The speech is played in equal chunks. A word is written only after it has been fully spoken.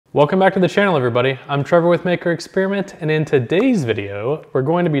Welcome back to the channel, everybody. I'm Trevor with Maker Experiment, and in today's video, we're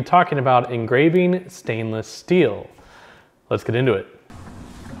going to be talking about engraving stainless steel. Let's get into it.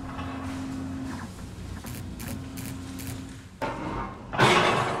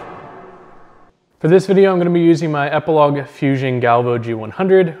 For this video, I'm going to be using my Epilog Fusion Galvo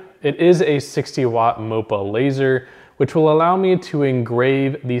G100. It is a 60-watt MOPA laser, which will allow me to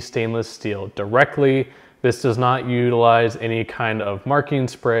engrave the stainless steel directly. This does not utilize any kind of marking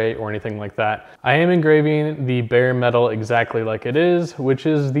spray or anything like that. I am engraving the bare metal exactly like it is, which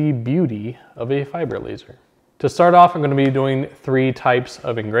is the beauty of a fiber laser. To start off, I'm going to be doing 3 types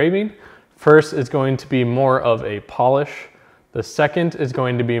of engraving. First is going to be more of a polish. The second is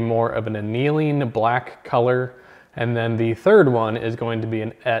going to be more of an annealing black color. And then the third one is going to be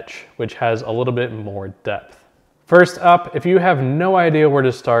an etch, which has a little bit more depth. First up, if you have no idea where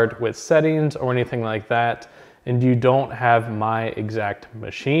to start with settings or anything like that, and you don't have my exact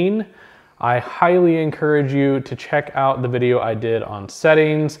machine, I highly encourage you to check out the video I did on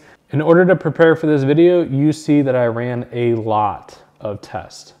settings. In order to prepare for this video, you see that I ran a lot of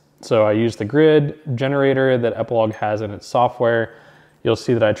tests. So I used the grid generator that Epilog has in its software. You'll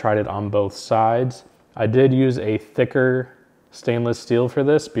see that I tried it on both sides. I did use a thicker stainless steel for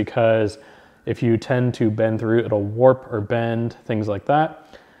this because if you tend to bend through, it'll warp or bend, things like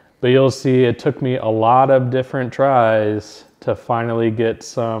that. But you'll see it took me a lot of different tries to finally get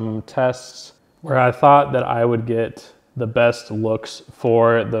some tests where I thought that I would get the best looks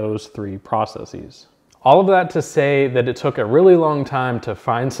for those 3 processes. All of that to say that it took a really long time to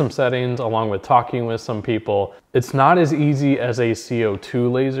find some settings along with talking with some people. It's not as easy as a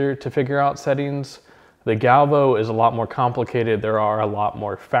CO2 laser to figure out settings. The Galvo is a lot more complicated. There are a lot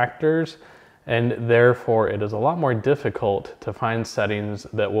more factors, and therefore it is a lot more difficult to find settings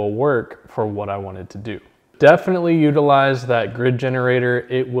that will work for what I wanted to do. Definitely utilize that grid generator.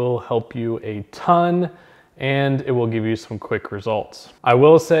 It will help you a ton and it will give you some quick results. I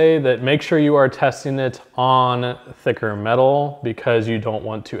will say that make sure you are testing it on thicker metal because you don't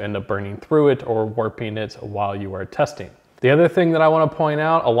want to end up burning through it or warping it while you are testing. The other thing that I want to point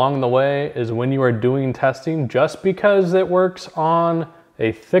out along the way is when you are doing testing, just because it works on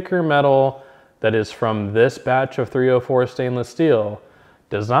a thicker metal that is from this batch of 304 stainless steel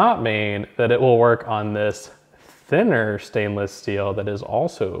does not mean that it will work on this thinner stainless steel that is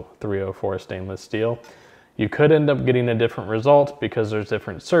also 304 stainless steel. You could end up getting a different result because there's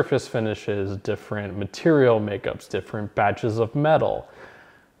different surface finishes, different material makeups, different batches of metal.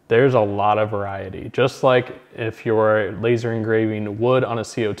 There's a lot of variety. Just like if you're laser engraving wood on a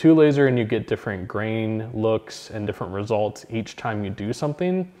CO2 laser and you get different grain looks and different results each time you do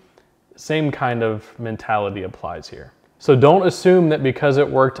something, same kind of mentality applies here. So don't assume that because it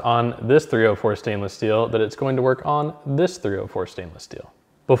worked on this 304 stainless steel that it's going to work on this 304 stainless steel.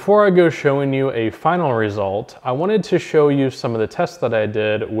 Before I go showing you a final result, I wanted to show you some of the tests that I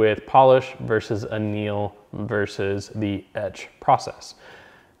did with polish versus anneal versus the etch process.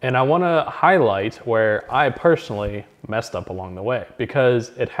 And I want to highlight where I personally messed up along the way because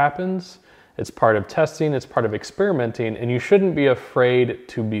it happens. It's part of testing, it's part of experimenting, and you shouldn't be afraid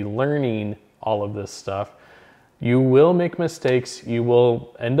to be learning all of this stuff. You will make mistakes, you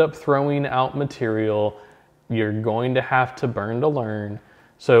will end up throwing out material, you're going to have to burn to learn.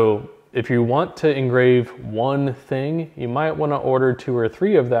 So if you want to engrave one thing, you might want to order 2 or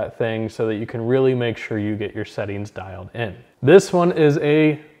 3 of that thing so that you can really make sure you get your settings dialed in. This one is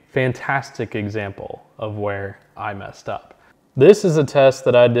a fantastic example of where I messed up. This is a test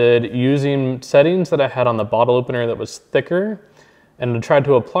that I did using settings that I had on the bottle opener that was thicker, and I tried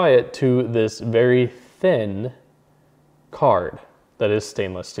to apply it to this very thin card that is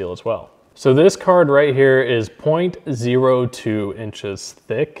stainless steel as well. So this card right here is 0.02 inches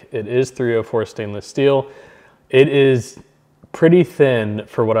thick. It is 304 stainless steel. It is pretty thin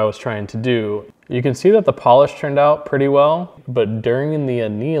for what I was trying to do. You can see that the polish turned out pretty well, but during the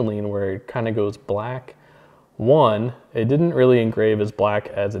annealing where it kind of goes black, 1, it didn't really engrave as black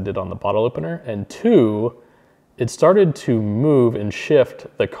as it did on the bottle opener, and 2, it started to move and shift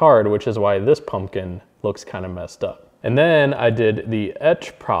the card, which is why this pumpkin looks kind of messed up. And then I did the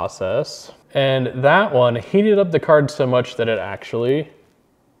etch process, and that one heated up the card so much that it actually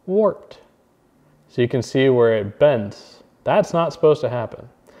warped. So you can see where it bends. That's not supposed to happen.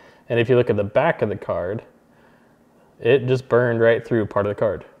 And if you look at the back of the card, it just burned right through part of the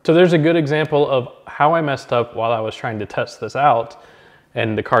card. So there's a good example of how I messed up while I was trying to test this out.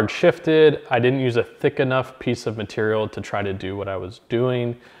 And the card shifted. I didn't use a thick enough piece of material to try to do what I was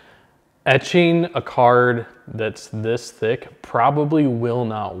doing. Etching a card that's this thick probably will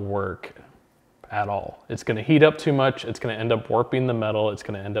not work at all. It's gonna heat up too much, it's gonna end up warping the metal, it's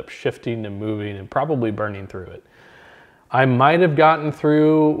gonna end up shifting and moving and probably burning through it. I might have gotten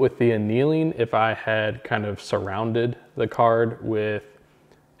through with the annealing if I had kind of surrounded the card with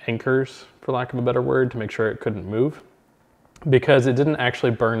anchors, for lack of a better word, to make sure it couldn't move. Because it didn't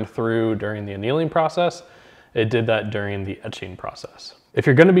actually burn through during the annealing process, it did that during the etching process. If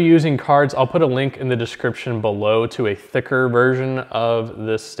you're gonna be using cards, I'll put a link in the description below to a thicker version of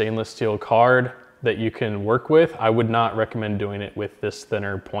this stainless steel card that you can work with. I would not recommend doing it with this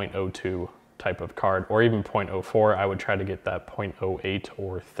thinner 0.02 type of card, or even 0.04. I would try to get that 0.08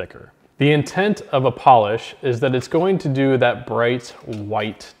 or thicker. The intent of a polish is that it's going to do that bright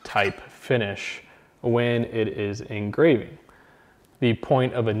white type finish when it is engraving. The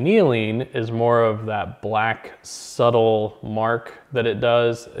point of annealing is more of that black subtle mark that it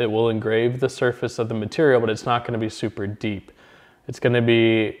does. It will engrave the surface of the material, but it's not going to be super deep. It's going to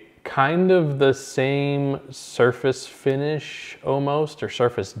be kind of the same surface finish almost, or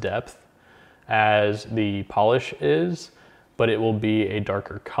surface depth, as the polish is, but it will be a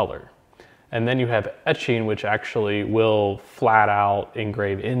darker color. And then you have etching, which actually will flat out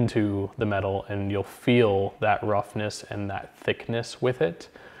engrave into the metal, and you'll feel that roughness and that thickness with it.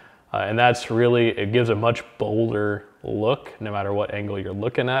 And that's really, it gives a much bolder look no matter what angle you're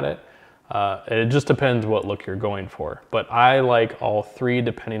looking at it. It just depends what look you're going for. But I like all three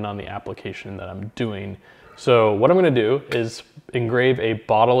depending on the application that I'm doing. So what I'm gonna do is engrave a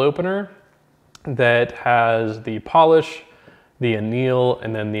bottle opener that has the polish, the anneal,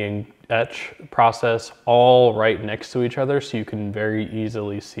 and then the etch process all right next to each other, so you can very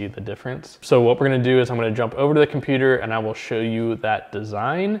easily see the difference. So what we're gonna do is I'm gonna jump over to the computer and I will show you that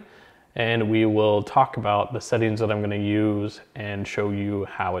design, and we will talk about the settings that I'm gonna use and show you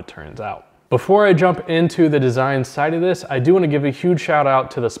how it turns out. Before I jump into the design side of this, I do wanna give a huge shout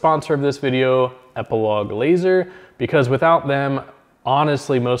out to the sponsor of this video, Epilog Laser, because without them,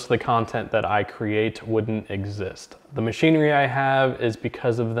 honestly, most of the content that I create wouldn't exist. The machinery I have is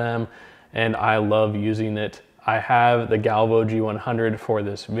because of them, and I love using it. I have the Galvo G100 for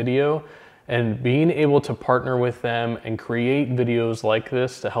this video, and being able to partner with them and create videos like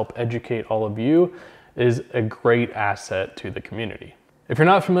this to help educate all of you is a great asset to the community. If you're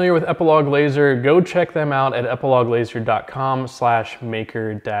not familiar with Epilog Laser, go check them out at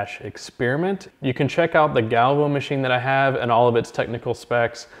epiloglaser.com/maker-experiment. You can check out the Galvo machine that I have and all of its technical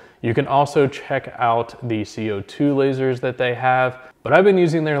specs. You can also check out the CO2 lasers that they have. But I've been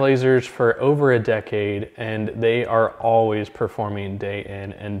using their lasers for over a decade, and they are always performing day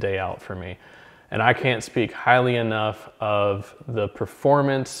in and day out for me. And I can't speak highly enough of the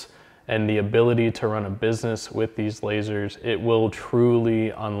performance and the ability to run a business with these lasers. It will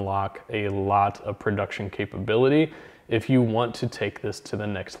truly unlock a lot of production capability if you want to take this to the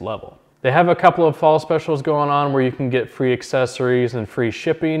next level. They have a couple of fall specials going on where you can get free accessories and free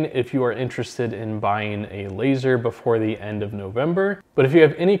shipping if you are interested in buying a laser before the end of November. But if you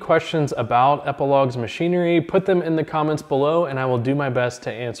have any questions about Epilog's machinery, put them in the comments below and I will do my best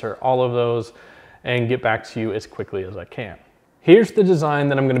to answer all of those and get back to you as quickly as I can. Here's the design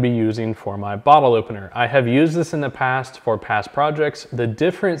that I'm going to be using for my bottle opener. I have used this in the past for past projects. The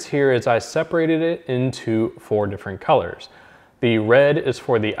difference here is I separated it into 4 different colors. The red is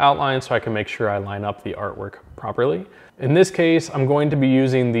for the outline, so I can make sure I line up the artwork properly. In this case, I'm going to be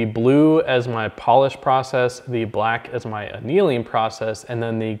using the blue as my polish process, the black as my annealing process, and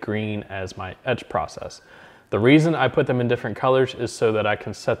then the green as my etch process. The reason I put them in different colors is so that I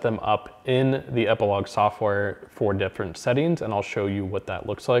can set them up in the Epilog software for different settings, and I'll show you what that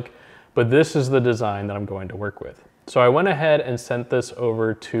looks like. But this is the design that I'm going to work with. So I went ahead and sent this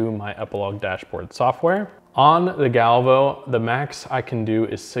over to my Epilog dashboard software. On the Galvo, the max I can do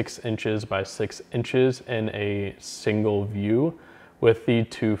is 6 inches by 6 inches in a single view with the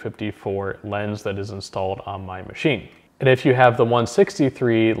 254 lens that is installed on my machine. And if you have the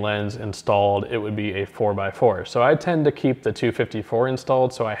 163 lens installed, it would be a 4x4. So I tend to keep the 254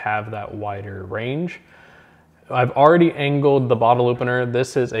 installed so I have that wider range. I've already angled the bottle opener.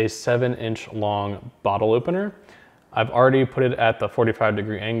 This is a 7-inch long bottle opener. I've already put it at the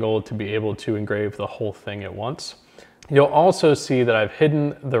 45-degree angle to be able to engrave the whole thing at once. You'll also see that I've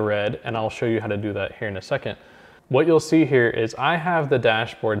hidden the red, and I'll show you how to do that here in a second. What you'll see here is I have the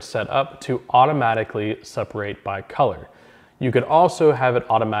dashboard set up to automatically separate by color. You could also have it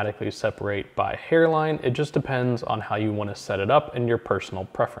automatically separate by hairline. It just depends on how you want to set it up and your personal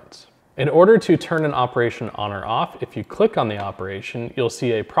preference. In order to turn an operation on or off, if you click on the operation, you'll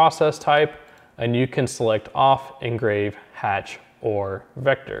see a process type, and you can select off, engrave, hatch, or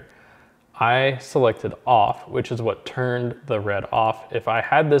vector. I selected off, which is what turned the red off. If I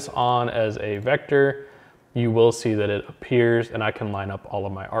had this on as a vector, you will see that it appears and I can line up all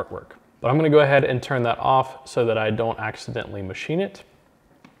of my artwork. But I'm gonna go ahead and turn that off so that I don't accidentally machine it.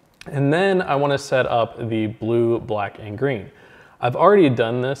 And then I wanna set up the blue, black, and green. I've already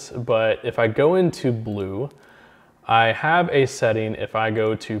done this, but if I go into blue, I have a setting. If I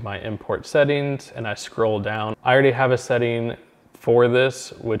go to my import settings and I scroll down, I already have a setting for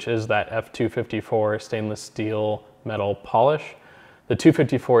this, which is that F254 stainless steel metal polish. The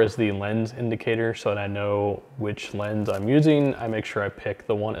 254 is the lens indicator, so that I know which lens I'm using. I make sure I pick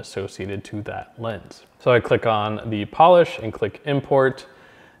the one associated to that lens. So I click on the polish and click import,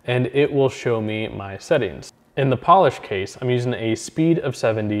 and it will show me my settings. In the polish case, I'm using a speed of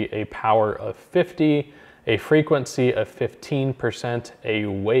 70, a power of 50, a frequency of 15%, a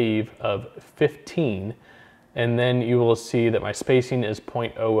wave of 15, and then you will see that my spacing is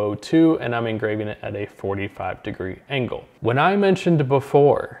 0.002 and I'm engraving it at a 45-degree angle. When I mentioned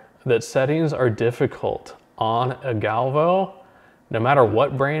before that settings are difficult on a Galvo, no matter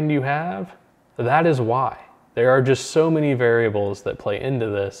what brand you have, that is why. There are just so many variables that play into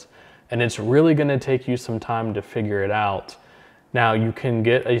this, and it's really gonna take you some time to figure it out. Now, you can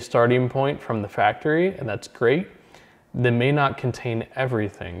get a starting point from the factory, and that's great. They may not contain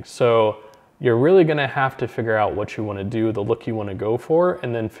everything. So you're really gonna have to figure out what you wanna do, the look you wanna go for,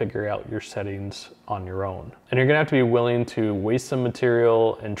 and then figure out your settings on your own. And you're gonna have to be willing to waste some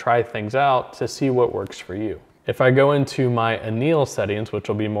material and try things out to see what works for you. If I go into my Anneal settings, which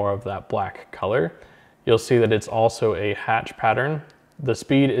will be more of that black color, you'll see that it's also a hatch pattern. The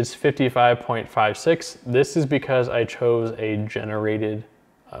speed is 55.56. This is because I chose a generated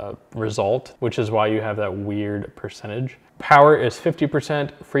result, which is why you have that weird percentage. Power is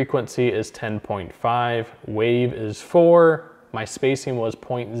 50%, frequency is 10.5, wave is 4, my spacing was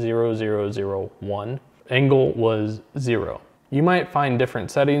 0.0001, angle was 0. You might find different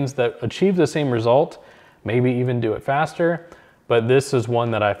settings that achieve the same result, maybe even do it faster, but this is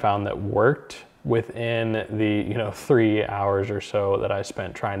one that I found that worked within the 3 hours or so that I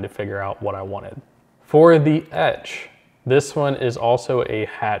spent trying to figure out what I wanted. For the etch, this one is also a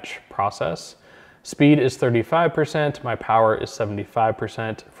hatch process. Speed is 35%, my power is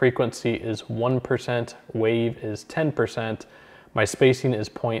 75%, frequency is 1%, wave is 10%, my spacing is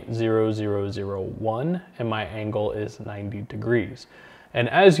 0.0001, and my angle is 90 degrees. And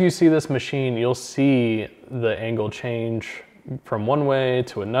as you see this machine, you'll see the angle change from one way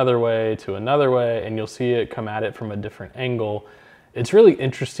to another way to another way, and you'll see it come at it from a different angle. It's really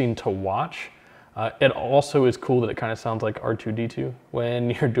interesting to watch. It also is cool that it kind of sounds like R2-D2 when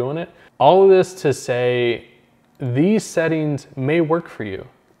you're doing it. All of this to say, these settings may work for you.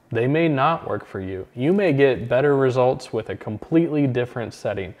 They may not work for you. You may get better results with a completely different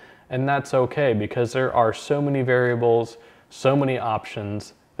setting, and that's okay because there are so many variables, so many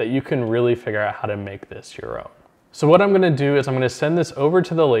options that you can really figure out how to make this your own. So what I'm gonna do is I'm gonna send this over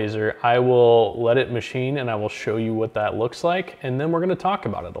to the laser. I will let it machine and I will show you what that looks like, and then we're gonna talk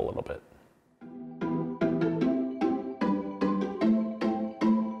about it a little bit.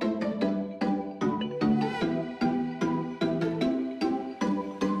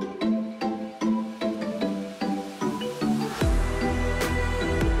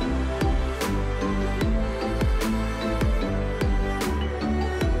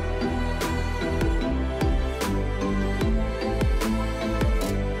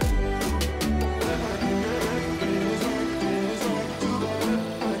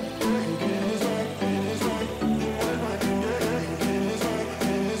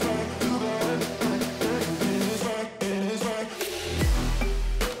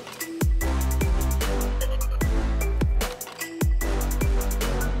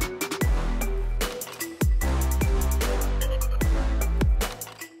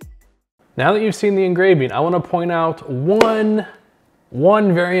 Now that you've seen the engraving, I want to point out one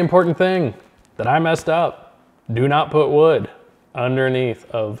very important thing that I messed up. Do not put wood underneath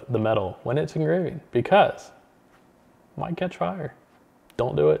of the metal when it's engraving because it might catch fire.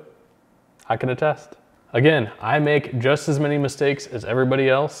 Don't do it. I can attest. Again, I make just as many mistakes as everybody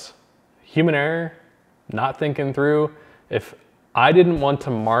else. Human error, not thinking through. If I didn't want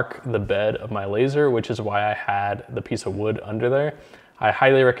to mark the bed of my laser, which is why I had the piece of wood under there, I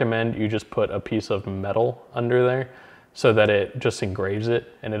highly recommend you just put a piece of metal under there so that it just engraves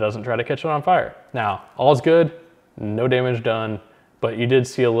it and it doesn't try to catch it on fire. Now, all's good, no damage done, but you did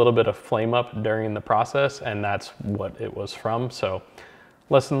see a little bit of flame up during the process, and that's what it was from, so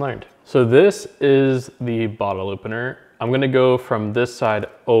lesson learned. So this is the bottle opener. I'm gonna go from this side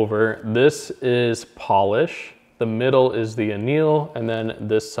over. This is polish. the middle is the anneal, and then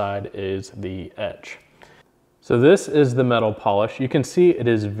this side is the etch. So this is the metal polish. You can see it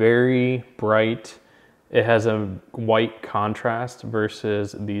is very bright. It has a white contrast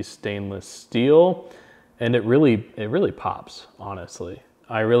versus the stainless steel, and it really pops, honestly.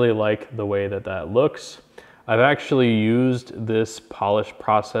 I really like the way that that looks. I've actually used this polish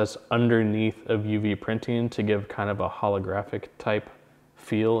process underneath of UV printing to give kind of a holographic type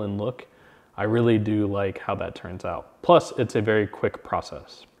feel and look. I really do like how that turns out. Plus, it's a very quick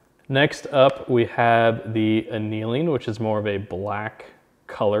process. Next up, we have the annealing, which is more of a black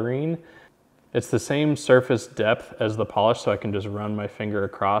coloring. It's the same surface depth as the polish, so I can just run my finger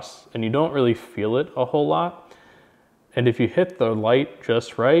across, and you don't really feel it a whole lot. And if you hit the light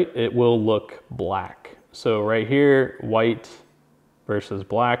just right, it will look black. So right here, white versus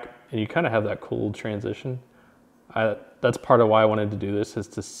black, and you kind of have that cool transition. That's part of why I wanted to do this, is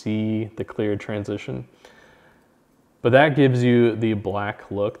to see the clear transition. But that gives you the black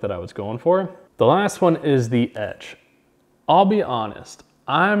look that I was going for. The last one is the etch. I'll be honest,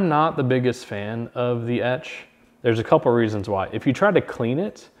 I'm not the biggest fan of the etch. There's a couple reasons why. If you try to clean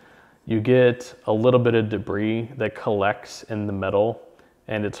it, you get a little bit of debris that collects in the metal,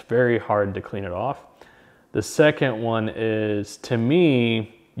 and it's very hard to clean it off. The second one is, to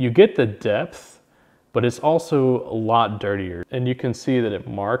me, you get the depth, but it's also a lot dirtier. And you can see that it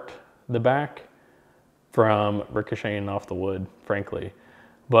marked the back from ricocheting off the wood, frankly.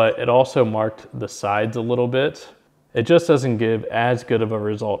 But it also marked the sides a little bit. It just doesn't give as good of a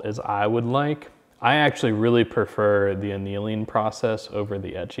result as I would like. I actually really prefer the annealing process over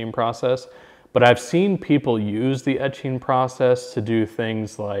the etching process, but I've seen people use the etching process to do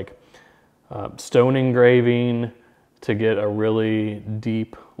things like stone engraving to get a really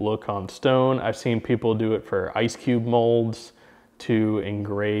deep look on stone. I've seen people do it for ice cube molds to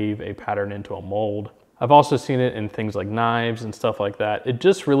engrave a pattern into a mold. I've also seen it in things like knives and stuff like that. It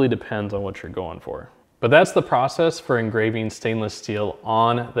just really depends on what you're going for. But that's the process for engraving stainless steel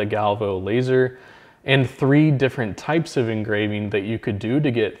on the Galvo laser, and 3 different types of engraving that you could do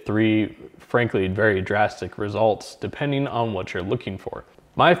to get 3, frankly, very drastic results depending on what you're looking for.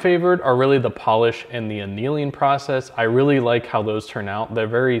 My favorite are really the polish and the annealing process. I really like how those turn out. They're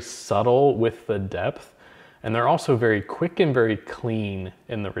very subtle with the depth, and they're also very quick and very clean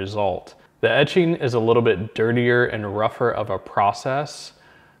in the result. The etching is a little bit dirtier and rougher of a process,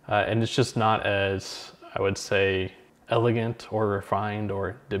 and it's just not as, I would say, elegant or refined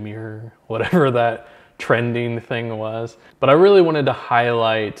or demure, whatever that trending thing was. But I really wanted to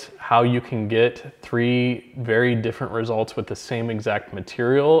highlight how you can get 3 very different results with the same exact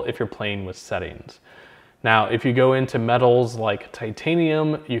material if you're playing with settings. Now, if you go into metals like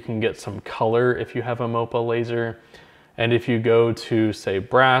titanium, you can get some color if you have a MOPA laser. And if you go to, say,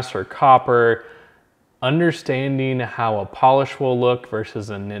 brass or copper, understanding how a polish will look versus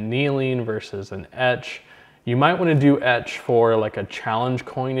an annealing versus an etch. You might want to do etch for like a challenge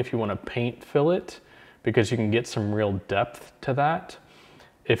coin if you want to paint fill it, because you can get some real depth to that.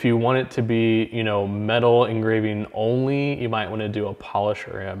 If you want it to be, you know, metal engraving only, you might want to do a polish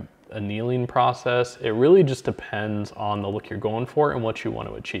or a annealing process. It really just depends on the look you're going for and what you want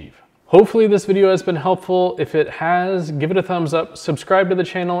to achieve. Hopefully this video has been helpful. If it has, give it a thumbs up, subscribe to the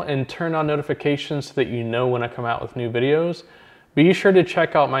channel, and turn on notifications so that you know when I come out with new videos. Be sure to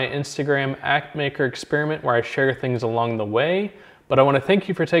check out my Instagram ActMakerExperiment, where I share things along the way. But I want to thank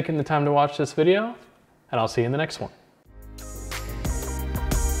you for taking the time to watch this video, and I'll see you in the next one.